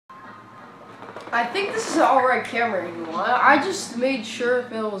I think this is an alright camera angle. I just made sure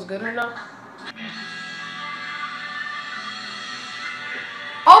if it was good or not.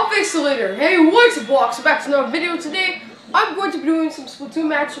 I'll fix it later. Hey, what's up, blocks? Back to another video today. I'm going to be doing some Splatoon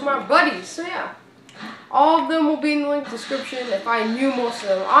matches with my buddies. So yeah, all of them will be in the link description if I knew most of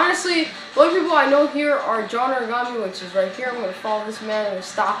them. Honestly, the only people I know here are John Oghomi, which is right here. I'm going to follow this man. I'm going to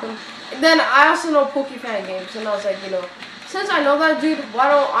stop him. And then I also know PokefanGames. And I was like, you know, since I know that dude, why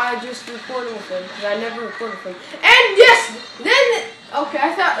don't I just record with him? Because I never recorded with him. And yes, then, okay,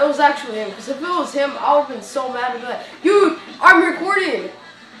 I thought it was actually him. Because if it was him, I would have been so mad at that. Dude, I'm recording.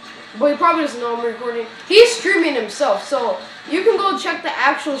 But he probably doesn't know I'm recording. He's streaming himself, so you can go check the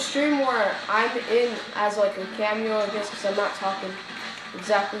actual stream where I'm in as like a cameo, I guess, because I'm not talking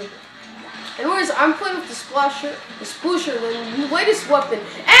exactly. Anyways, I'm playing with the Sploosher, the latest weapon,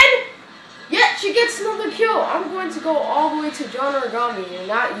 and yet she gets another kill. I'm going to go all the way to John Oghomi and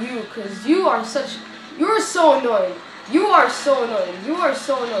not you, because you are so annoying. You are so annoying. You are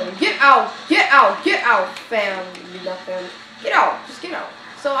so annoying. Get out, fam. You're not fam. Get out, just get out.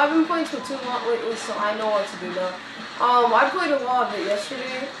 So I've been playing Splatoon a lot lately, so I know what to do now. I played a lot of it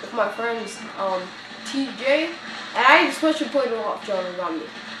yesterday with my friends TJ, and I especially played a lot of John Oghomi.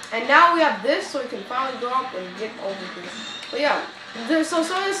 And now we have this, so we can finally go up and get over here. But yeah, so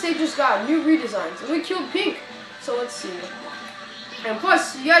some of the stages got new redesigns, and we killed Pink. So let's see. And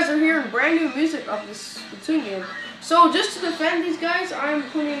plus, you guys are hearing brand new music of this Splatoon game. So just to defend these guys, I'm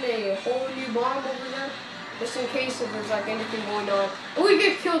putting a whole new bomb over there. Just in case if there's like anything going on. And we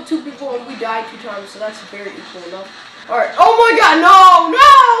get killed 2 people and we die 2 times, so that's very equal enough. Alright, oh my god, no!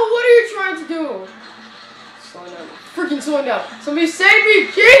 What are you trying to do? Slowing down. Freaking slowing down. Somebody save me!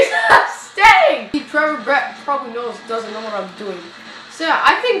 Jesus! Dang! Trevor Brett probably doesn't know what I'm doing. So yeah,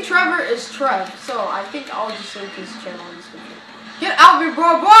 I think Trevor is Trev, so I think I'll just link his channel in the description. Get out of here,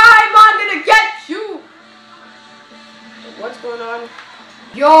 bro! Why am I gonna get you? What's going on?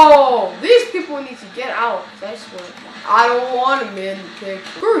 Yo, these people need to get out. I swear. I don't want him in the picture.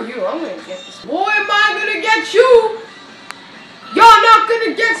 Screw you, I'm gonna get this. Boy, am I gonna get you! Y'all not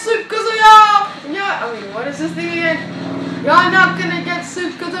gonna get soup because of y'all! And y'all, I mean, what is this thing again? Y'all not gonna get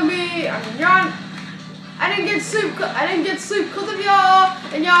soup because of me. I mean, y'all, I didn't get soup because of y'all.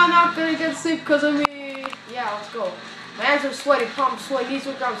 And y'all not gonna get soup because of me. Yeah, let's go. My hands are sweaty, palms sweaty, knees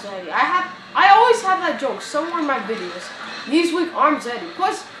weak, arms heavy. I always have that joke somewhere in my videos. Knees weak, arms heavy.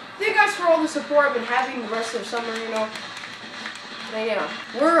 Plus, thank you guys for all the support I've been having the rest of summer, you know. And yeah,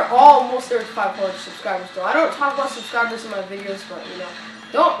 we're almost there to 500 subscribers though. I don't talk about subscribers in my videos, but you know,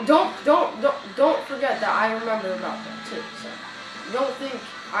 don't forget that I remember about that too. So don't think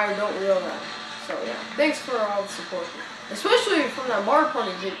I don't know that. So yeah, thanks for all the support, especially from that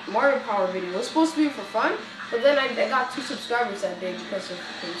Mario Power video. It was supposed to be for fun, but then I got 2 subscribers that day because of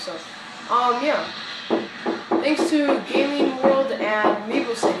him. So yeah. Thanks to Gaming World and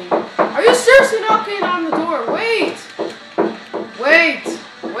Meeple City. Are you seriously knocking on the door? Wait!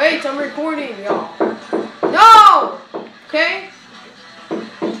 Wait, I'm recording, y'all. No! Okay?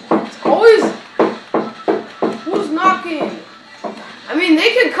 It's always... Who's knocking? I mean,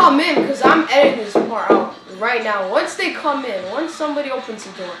 they can come in, because I'm editing this part out right now. Once they come in, once somebody opens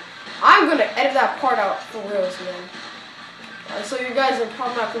the door, I'm going to edit that part out for reals, man. So you guys are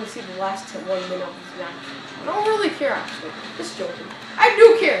probably not going to see the last 1 minute of this match. I don't really care, actually. Just joking. I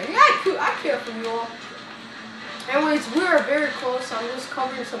do care. Yeah, I care for you all. Anyways, we are very close. I'm just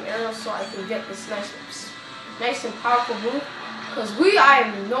covering some arrows so I can get this nice and powerful move. Because I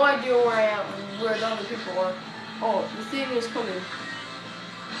have no idea where I am, where the other people are. Oh, the thing is coming.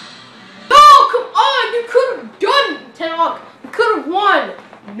 No, come on! You could have done 10 o'clock. You could have won.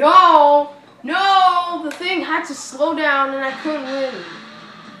 No, the thing had to slow down and I couldn't win.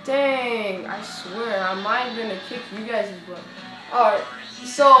 Dang, I swear, am I gonna kick you guys' butt? Alright,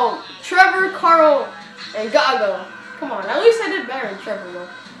 so Trevor, Carl, and Gaga. Come on, at least I did better than Trevor though.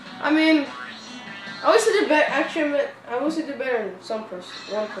 I mean, at least I did better. Actually, at least I did better than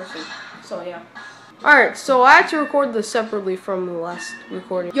one person. So yeah. Alright, so I had to record this separately from the last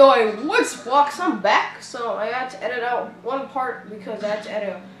recording. Yo, hey, what's Fox? I'm back. So I had to edit out one part because I had to edit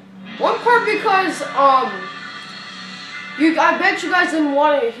out one part because I bet you guys didn't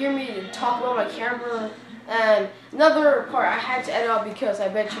want to hear me talk about my camera, and another part I had to edit out because I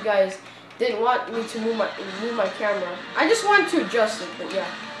bet you guys didn't want me to move my camera. I just wanted to adjust it, but yeah.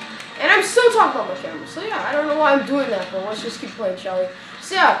 And I'm still talking about my camera, so yeah, I don't know why I'm doing that, but let's just keep playing, shall we?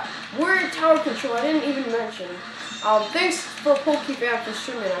 So yeah, we're in tower control. I didn't even mention. Thanks for PokeFan for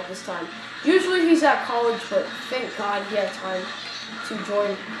streaming at this time. Usually he's at college, but thank God he had time to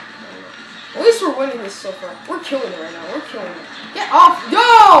join. At least we're winning this so far. We're killing it right now. We're killing it. Get off.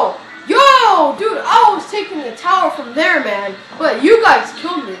 Yo! taking the tower from there, man. But you guys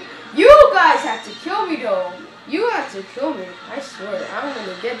killed me. You guys have to kill me, though. You have to kill me. I swear. I'm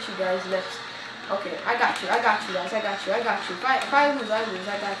gonna get you guys next. Okay, I got you. I got you, guys. I got you. I got you. If I lose, I lose.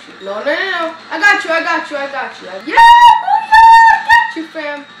 I got you. No, no, no, no. I got you. I got you. I got you. Yeah! I got you,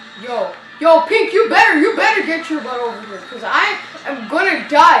 fam. Yo, Pink, you better get your butt over here. Because I am gonna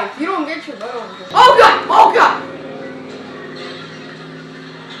die if you don't get your butt over here. Oh, God! Oh, God!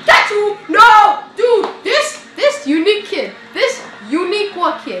 Got you! No! Dude, this unique kid. This unique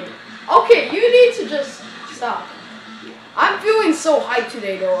what kid? Okay, you need to just stop. I'm feeling so hyped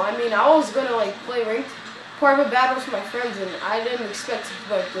today, though. I mean, I was gonna like play ranked private battles with my friends, and I didn't expect to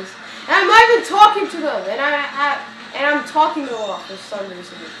do like this. And I'm not even talking to them, and I'm talking to them off for some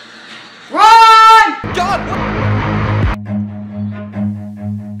reason. Run! John!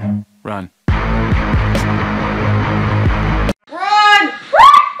 Run. Run!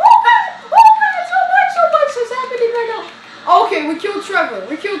 Oh God! So much is happening right now. Okay, we killed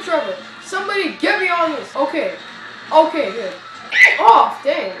Trevor. Somebody get me on this. Okay, good. Oh,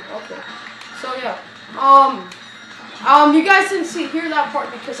 dang. Okay. So yeah. You guys didn't hear that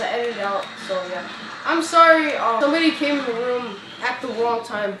part because I edited it out. So yeah. I'm sorry. Somebody came in the room at the wrong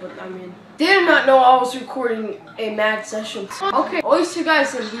time, but I mean, they did not know I was recording a mad session. Okay. At least you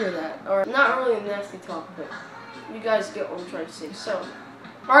guys didn't hear that, or not really a nasty talk, but you guys get what I'm trying to say. So.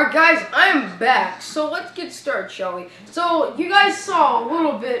 Alright guys, I'm back, so let's get started, shall we? So, you guys saw a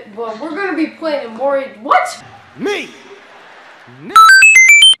little bit, but we're gonna be playing more. What? Me! No.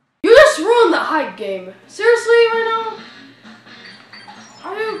 You just ruined the hype game. Seriously, right now?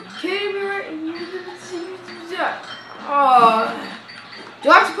 Are you kidding me right now? Do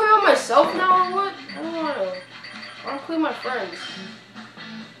I have to play on myself now or what? I don't wanna. I wanna play my friends.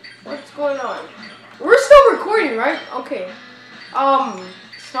 What's going on? We're still recording, right? Okay.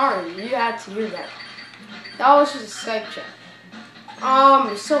 Sorry, you had to hear that. That was just a Skype chat.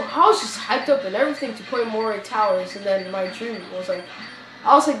 So I was just hyped up and everything to play more towers, and then my dream was like,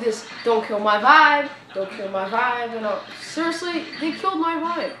 I was like this, don't kill my vibe, and seriously, they killed my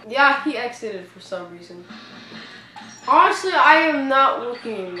vibe. Yeah, he exited for some reason. Honestly, I am not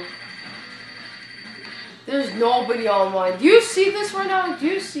looking. There's nobody online. Do you see this right now? Do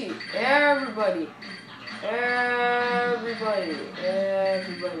you see everybody? Everybody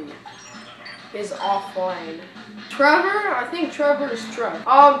is offline. Trevor? I think Trevor is Trev.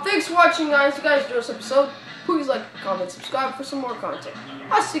 Thanks for watching, guys. You guys enjoyed this episode. Please like, comment, subscribe for some more content.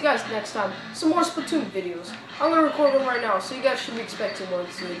 I'll see you guys next time. Some more Splatoon videos. I'm gonna record one right now, so you guys should be expecting one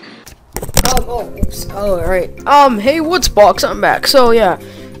soon. Oops. Oh, alright. Hey, what's Box? I'm back. So yeah,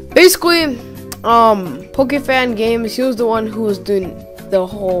 basically, PokefanGames, he was the one who was doing the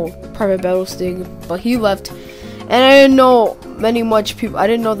whole private battles thing, but he left, and I didn't know I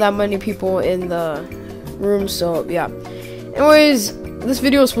didn't know that many people in the room, so yeah. Anyways, this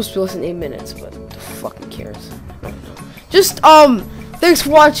video is supposed to be less than 8 minutes, but who fucking cares? I don't know. Just thanks for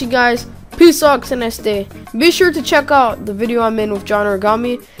watching, guys. Peace out, have a nice day. Be sure to check out the video I'm in with John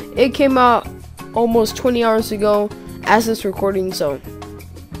Oghomi. It came out almost 20 hours ago as this recording, so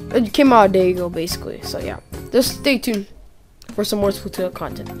it came out a day ago basically. So yeah, just stay tuned for some more Splatoon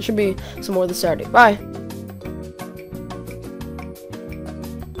content. There should be some more this Saturday. Bye.